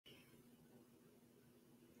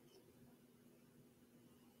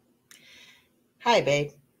Hi, babe.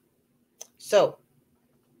 So,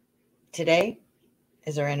 today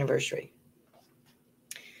is our anniversary.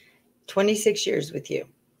 26 years with you.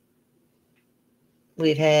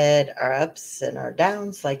 We've had our ups and our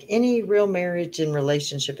downs, like any real marriage and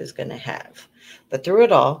relationship is going to have. But through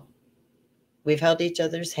it all, we've held each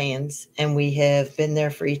other's hands and we have been there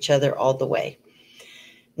for each other all the way.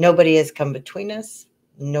 Nobody has come between us,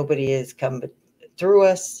 nobody has come through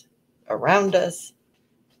us, around us,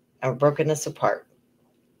 or broken us apart.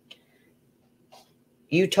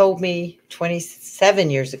 You told me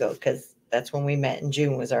 27 years ago, because that's when we met in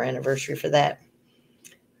June, was our anniversary for that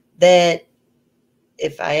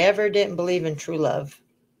if I ever didn't believe in true love,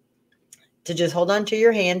 to just hold on to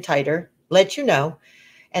your hand tighter, let you know.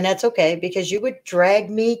 And that's okay because you would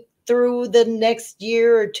drag me through the next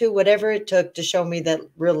year or two, whatever it took to show me that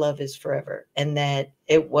real love is forever and that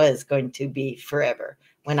it was going to be forever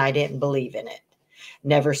when I didn't believe in it,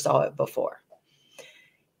 never saw it before.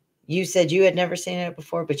 You said you had never seen it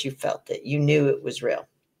before, but you felt it. You knew it was real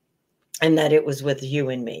and that it was with you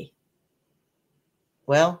and me.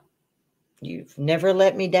 Well, you've never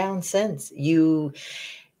let me down since.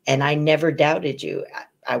 And I never doubted you.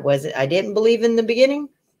 I didn't believe in the beginning,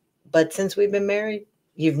 but since we've been married,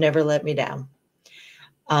 you've never let me down.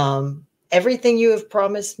 Everything you have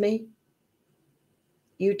promised me,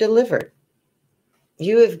 you delivered.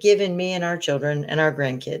 You have given me and our children and our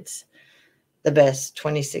grandkids the best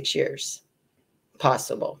 26 years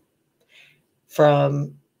possible.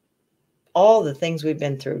 From all the things we've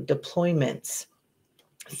been through, deployments,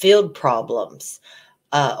 field problems,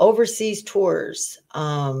 overseas tours,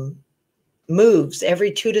 moves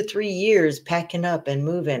every 2 to 3 years, packing up and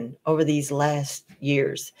moving over these last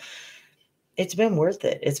years. It's been worth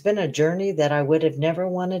it. It's been a journey that I would have never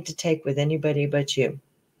wanted to take with anybody but you.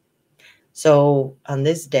 So on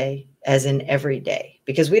this day, as in every day,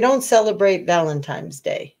 because we don't celebrate Valentine's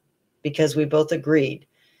Day, because we both agreed,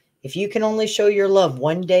 if you can only show your love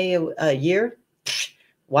one day a year,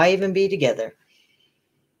 why even be together?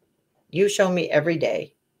 You show me every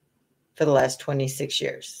day for the last 26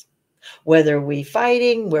 years. Whether we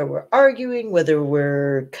fighting, where we're arguing, whether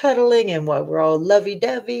we're cuddling and while we're all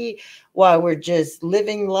lovey-dovey, while we're just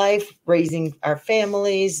living life, raising our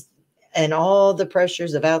families, and all the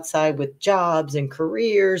pressures of outside with jobs and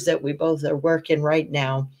careers that we both are working right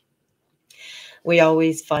now, we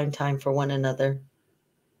always find time for one another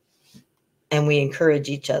and we encourage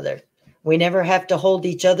each other. We never have to hold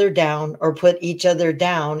each other down or put each other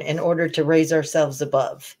down in order to raise ourselves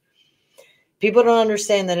above. People don't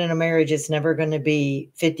understand that in a marriage, it's never going to be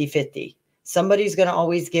 50-50. Somebody's going to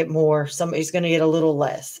always get more. Somebody's going to get a little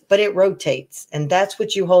less, but it rotates. And that's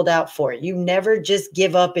what you hold out for. You never just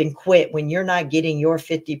give up and quit when you're not getting your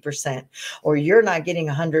 50% or you're not getting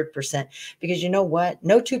 100%. Because you know what?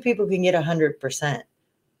 No two people can get 100%.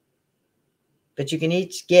 But you can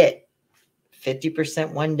each get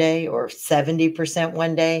 50% one day or 70%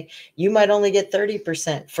 one day. You might only get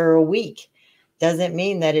 30% for a week. Doesn't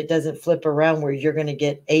mean that it doesn't flip around where you're going to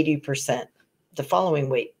get 80% the following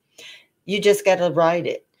week. You just got to ride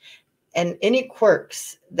it. And any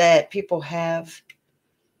quirks that people have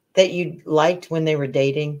that you liked when they were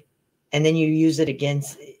dating and then you use it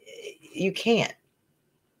against, you can't.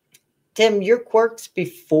 Tim, your quirks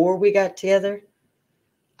before we got together,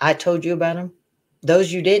 I told you about them.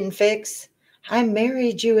 Those you didn't fix, I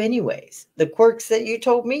married you anyways. The quirks that you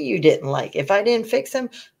told me you didn't like, if I didn't fix them,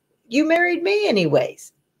 you married me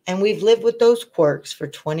anyways. And we've lived with those quirks for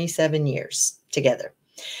 27 years together.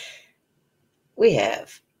 We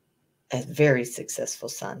have a very successful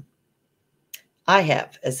son. I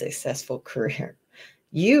have a successful career.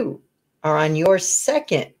 You are on your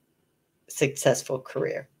second successful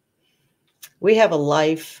career. We have a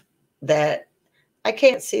life that I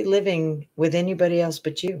can't see living with anybody else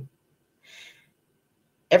but you.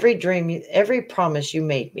 Every dream, every promise you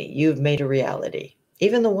made me, you've made a reality.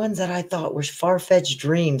 Even the ones that I thought were far-fetched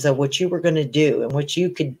dreams of what you were going to do and what you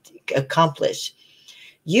could accomplish,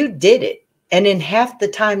 you did it. And in half the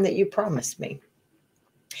time that you promised me.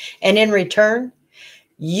 And in return,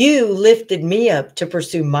 you lifted me up to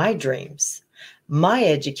pursue my dreams, my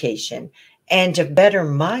education, and to better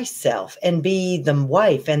myself and be the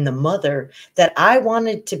wife and the mother that I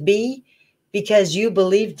wanted to be because you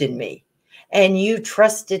believed in me. And you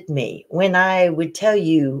trusted me when I would tell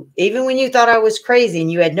you, even when you thought I was crazy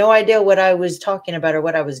and you had no idea what I was talking about or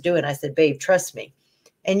what I was doing, I said, babe, trust me.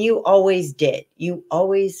 And you always did. You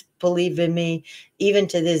always believe in me. Even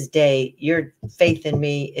to this day, your faith in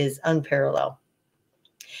me is unparalleled.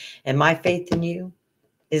 And my faith in you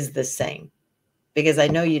is the same because I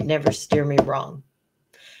know you'd never steer me wrong.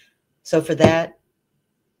 So for that,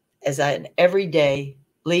 every day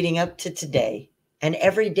leading up to today, and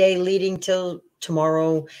every day leading till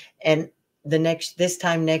tomorrow, and this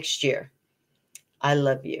time next year. I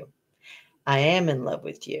love you. I am in love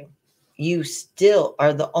with you. You still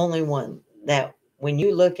are the only one that when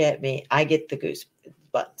you look at me, I get the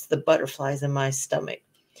goosebumps, the butterflies in my stomach.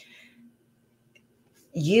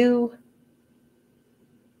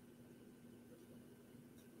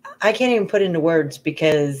 I can't even put into words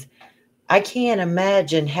because I can't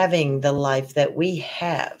imagine having the life that we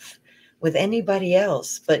have with anybody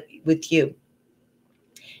else but with you.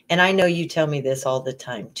 And I know you tell me this all the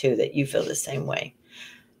time too, that you feel the same way.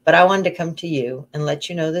 But I wanted to come to you and let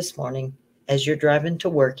you know this morning as you're driving to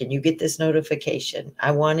work and you get this notification,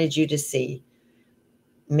 I wanted you to see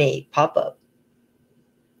me pop up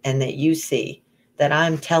and that you see that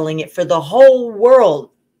I'm telling it for the whole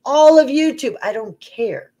world, all of YouTube. I don't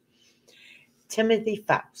care. Timothy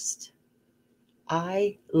Faust,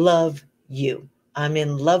 I love you. I'm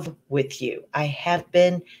in love with you. I have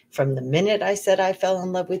been from the minute I said I fell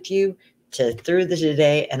in love with you to through the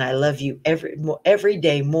today, and I love you every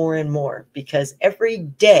day more and more, because every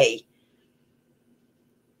day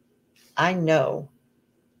I know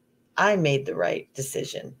I made the right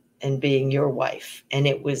decision in being your wife, and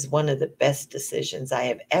it was one of the best decisions I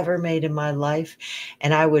have ever made in my life.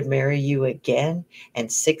 And I would marry you again,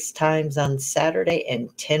 and 6 times on Saturday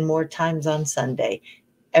and 10 more times on Sunday,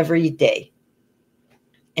 every day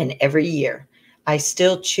and every year. I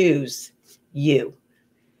still choose you.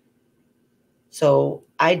 So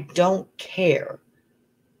I don't care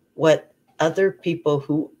what other people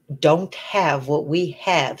who don't have what we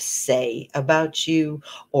have say about you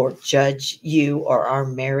or judge you or our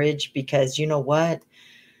marriage, because you know what?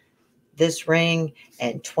 This ring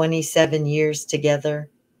and 27 years together,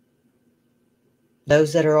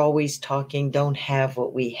 those that are always talking don't have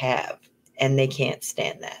what we have, and they can't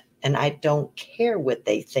stand that. And I don't care what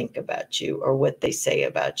they think about you or what they say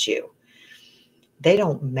about you. They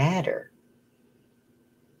don't matter,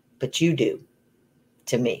 but you do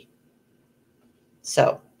to me.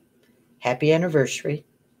 So, happy anniversary.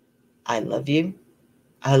 I love you.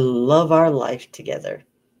 I love our life together.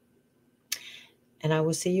 And I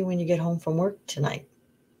will see you when you get home from work tonight.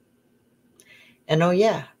 And oh,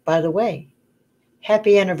 yeah, by the way,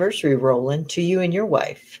 happy anniversary, Roland, to you and your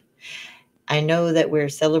wife. I know that we're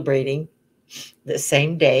celebrating the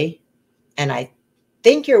same day, and I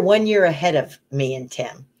think you're 1 year ahead of me and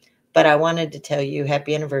Tim. But I wanted to tell you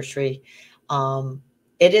happy anniversary.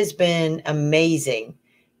 It has been amazing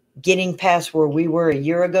getting past where we were a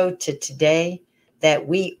year ago to today, that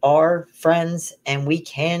we are friends and we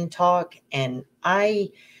can talk. And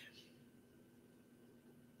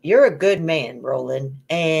you're a good man, Roland.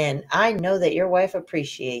 And I know that your wife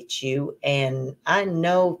appreciates you. And I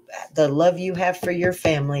know the love you have for your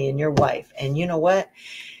family and your wife. And you know what?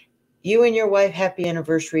 You and your wife, happy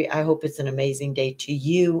anniversary. I hope it's an amazing day to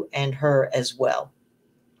you and her as well.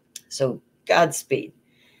 So Godspeed.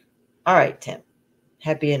 All right, Tim.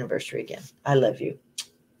 Happy anniversary again. I love you.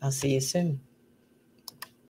 I'll see you soon.